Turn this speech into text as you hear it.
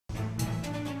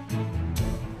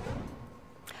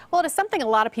it is something a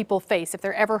lot of people face if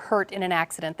they're ever hurt in an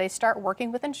accident. They start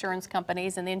working with insurance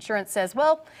companies, and the insurance says,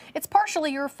 well, it's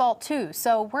partially your fault too,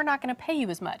 so we're not going to pay you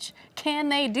as much. Can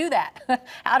they do that?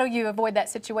 How do you avoid that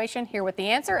situation? Here with the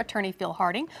answer, attorney Phil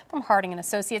Harding from Harding &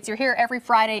 Associates. You're here every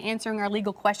Friday answering our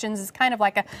legal questions. It's kind of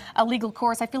like a legal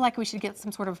course. I feel like we should get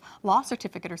some sort of law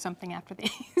certificate or something after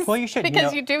these. Well, you should.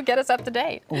 Because you do get us up to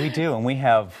date. We do, and we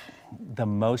have the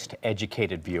most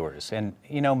educated viewers, and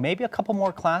maybe a couple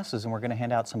more classes and we're going to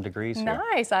hand out some degrees here.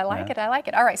 Nice. I like it. I like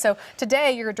it. All right, so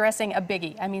today you're addressing a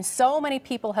biggie. I mean, so many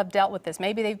people have dealt with this.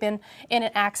 Maybe they've been in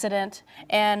an accident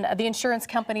and the insurance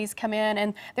companies come in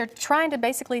and they're trying to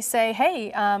basically say,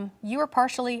 hey, you were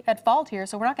partially at fault here,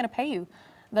 so we're not going to pay you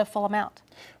the full amount.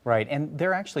 Right, and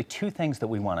there are actually two things that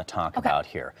we want to talk about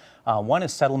here. One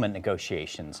is settlement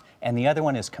negotiations, and the other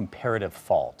one is comparative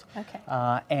fault. Okay.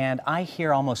 And I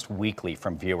hear almost weekly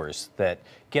from viewers that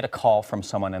get a call from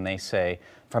someone and they say,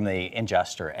 from the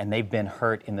adjuster, and they've been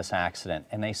hurt in this accident,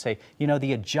 and they say,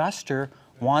 the adjuster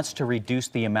wants to reduce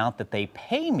the amount that they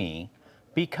pay me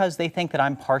because they think that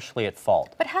I'm partially at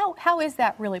fault. But how is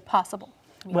that really possible?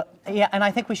 Well, yeah, and I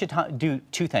think we should do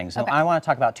two things. Okay. I want to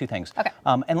talk about two things. Okay.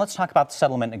 And let's talk about the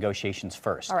settlement negotiations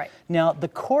first. All right. Now, the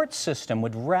court system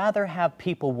would rather have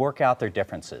people work out their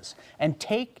differences and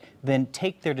take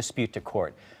their dispute to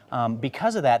court.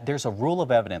 Because of that, there's a rule of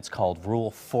evidence called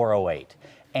Rule 408.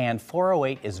 And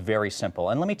 408 is very simple.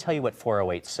 And let me tell you what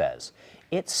 408 says.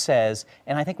 It says,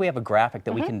 and I think we have a graphic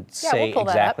that we can say we'll pull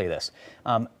exactly this.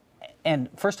 And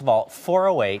first of all,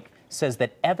 408 says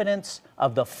that evidence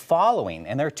of the following,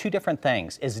 and there are two different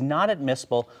things, is not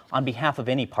admissible on behalf of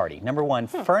any party. Number one,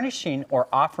 furnishing or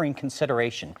offering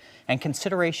consideration, and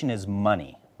consideration is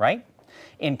money, right?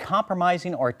 In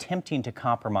compromising or attempting to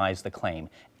compromise the claim.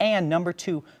 And number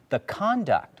two, the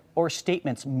conduct or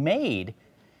statements made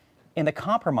in the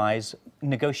compromise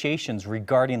negotiations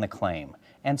regarding the claim.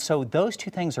 And so those two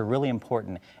things are really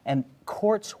important, and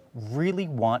courts really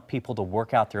want people to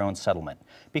work out their own settlement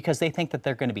because they think that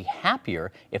they're going to be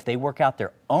happier if they work out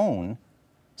their own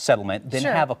settlement than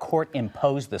have a court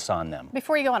impose this on them.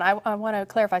 Before you go on, I want to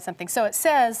clarify something. So it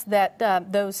says that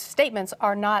those statements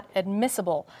are not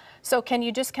admissible. So can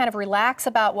you just kind of relax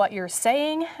about what you're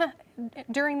saying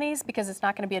during these because it's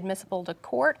not going to be admissible to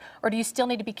court, or do you still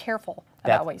need to be careful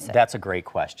about what you say? That's a great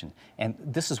question, and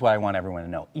this is what I want everyone to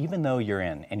know. Even though you're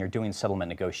in and you're doing settlement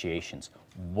negotiations,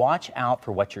 watch out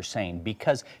for what you're saying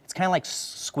because it's kind of like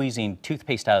squeezing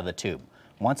toothpaste out of the tube.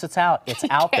 Once it's out, it's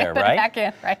out there, right? Back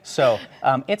in, right? So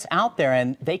it's out there,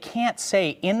 and they can't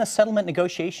say, in the settlement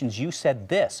negotiations, you said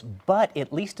this, but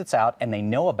at least it's out, and they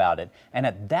know about it. And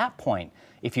at that point,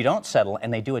 if you don't settle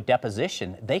and they do a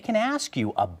deposition, they can ask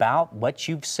you about what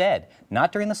you've said.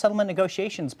 Not during the settlement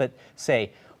negotiations, but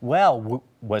say, well,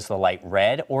 was the light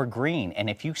red or green?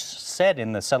 And if you said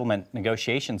in the settlement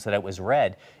negotiations that it was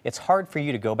red, it's hard for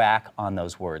you to go back on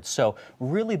those words. So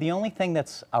really the only thing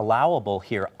that's allowable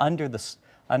here under this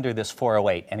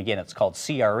 408, and again, it's called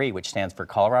CRE, which stands for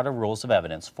Colorado Rules of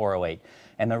Evidence 408.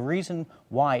 And the reason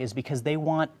why is because they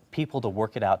want people to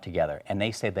work it out together. And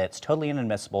they say that it's totally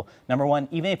inadmissible. Number one,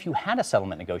 even if you had a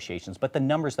settlement negotiations, but the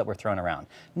numbers that were thrown around.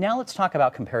 Now let's talk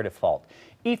about comparative fault.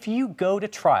 If you go to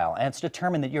trial and it's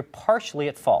determined that you're partially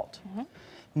at fault,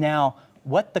 now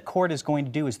what the court is going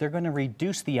to do is they're going to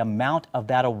reduce the amount of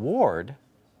that award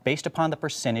based upon the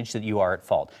percentage that you are at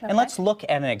fault. Okay. And let's look at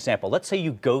an example. Let's say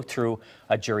you go through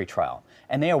a jury trial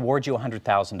and they award you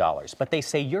 $100,000, but they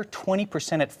say you're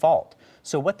 20% at fault.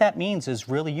 So what that means is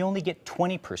really you only get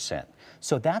 20%.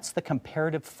 So that's the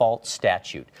comparative fault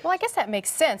statute. Well, I guess that makes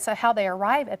sense how they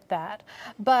arrive at that.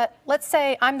 But let's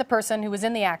say I'm the person who was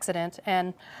in the accident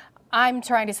and I'm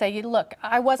trying to say, look,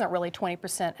 I wasn't really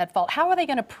 20% at fault. How are they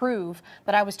going to prove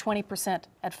that I was 20%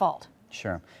 at fault?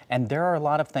 Sure. And there are a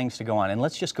lot of things to go on. And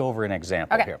let's just go over an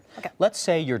example here. Okay. Let's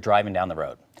say you're driving down the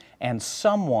road and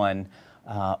someone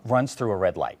runs through a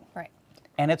red light. Right.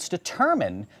 And it's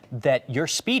determined that you're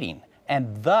speeding.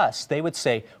 And thus, they would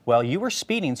say, well, you were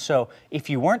speeding, so if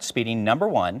you weren't speeding, number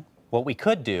one, what we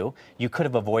could do, you could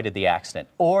have avoided the accident.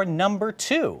 Or number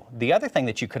two, the other thing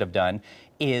that you could have done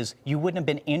is you wouldn't have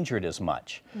been injured as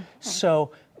much.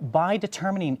 So by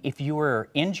determining if you were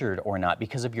injured or not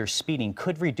because of your speeding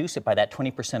could reduce it by that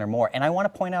 20% or more. And I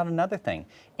want to point out another thing.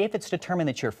 If it's determined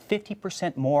that you're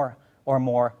 50% more or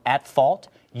more at fault,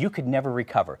 you could never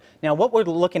recover. Now, what we're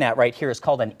looking at right here is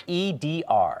called an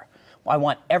EDR. I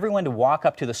want everyone to walk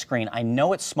up to the screen. I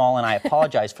know it's small and I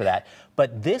apologize for that,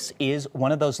 but this is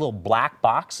one of those little black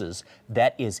boxes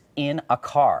that is in a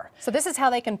car. So this is how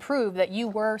they can prove that you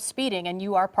were speeding and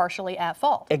you are partially at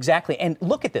fault. Exactly. And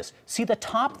look at this. See the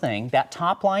top thing, that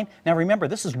top line? Now remember,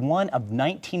 this is one of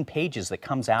 19 pages that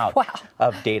comes out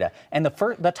of data. And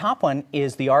the top one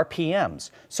is the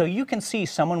RPMs. So you can see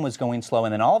someone was going slow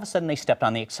and then all of a sudden they stepped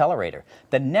on the accelerator.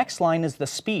 The next line is the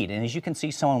speed. And as you can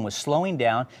see, someone was slowing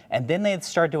down and then they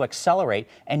started to accelerate.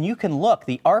 And you can look,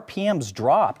 the RPMs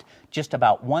dropped just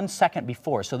about 1 second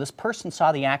before. So this person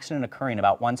saw the accident occurring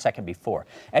about 1 second before.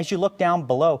 As you look down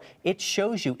below, it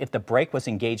shows you if the brake was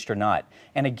engaged or not.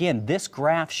 And again, this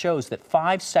graph shows that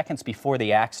 5 seconds before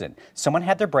the accident, someone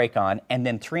had their brake on, and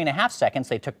then 3.5 seconds,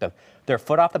 they took their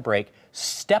foot off the brake,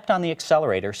 stepped on the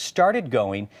accelerator, started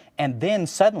going, and then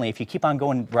suddenly, if you keep on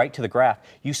going right to the graph,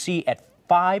 you see at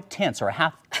 5/10 or a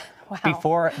half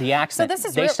before the accident,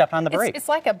 they stepped on the brake. It's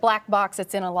like a black box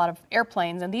that's in a lot of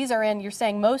airplanes, and these are in, you're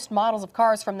saying, most models of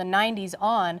cars from the 90s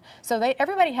on. So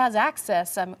everybody has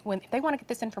access. When they want to get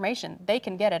this information, they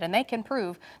can get it, and they can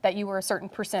prove that you were a certain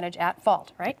percentage at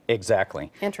fault, right? Exactly.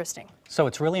 Interesting. So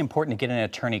it's really important to get an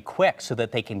attorney quick so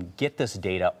that they can get this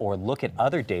data or look at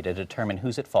other data to determine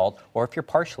who's at fault or if you're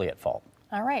partially at fault.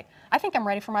 All right. I think I'm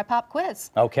ready for my pop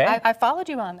quiz. Okay. I followed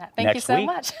you on that. Thank you so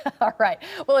much. All right.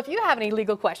 Well, if you have any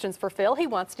legal questions for Phil, he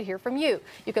wants to hear from you.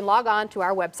 You can log on to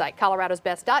our website,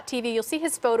 coloradosbest.tv. You'll see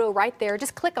his photo right there.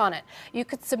 Just click on it. You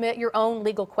could submit your own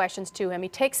legal questions to him. He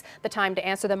takes the time to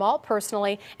answer them all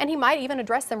personally, and he might even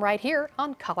address them right here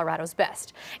on Colorado's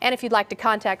Best. And if you'd like to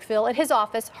contact Phil at his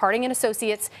office, Harding &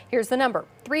 Associates, here's the number,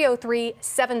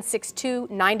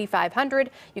 303-762-9500.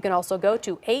 You can also go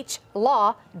to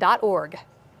hlaw.org.